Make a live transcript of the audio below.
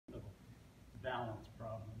balance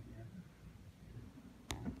problem here.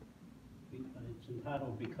 It's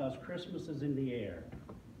entitled, Because Christmas is in the Air.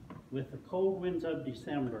 With the cold winds of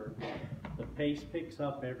December, the pace picks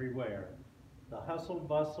up everywhere. The hustle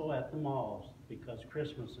bustle at the malls, because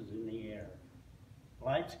Christmas is in the air.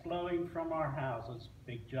 Lights glowing from our houses,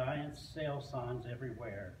 big giant sale signs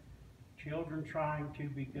everywhere. Children trying to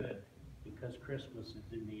be good, because Christmas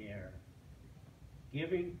is in the air.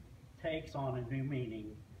 Giving takes on a new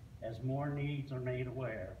meaning as more needs are made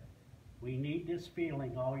aware. We need this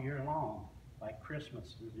feeling all year long, like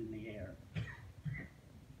Christmas is in the air.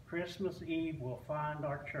 Christmas Eve will find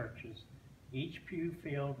our churches, each pew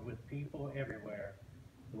filled with people everywhere,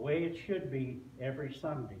 the way it should be every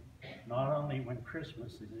Sunday, not only when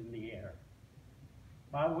Christmas is in the air.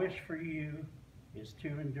 My wish for you is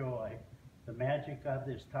to enjoy the magic of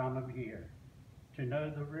this time of year, to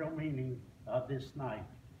know the real meaning of this night,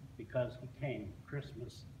 because he came,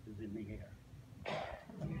 Christmas is in the air.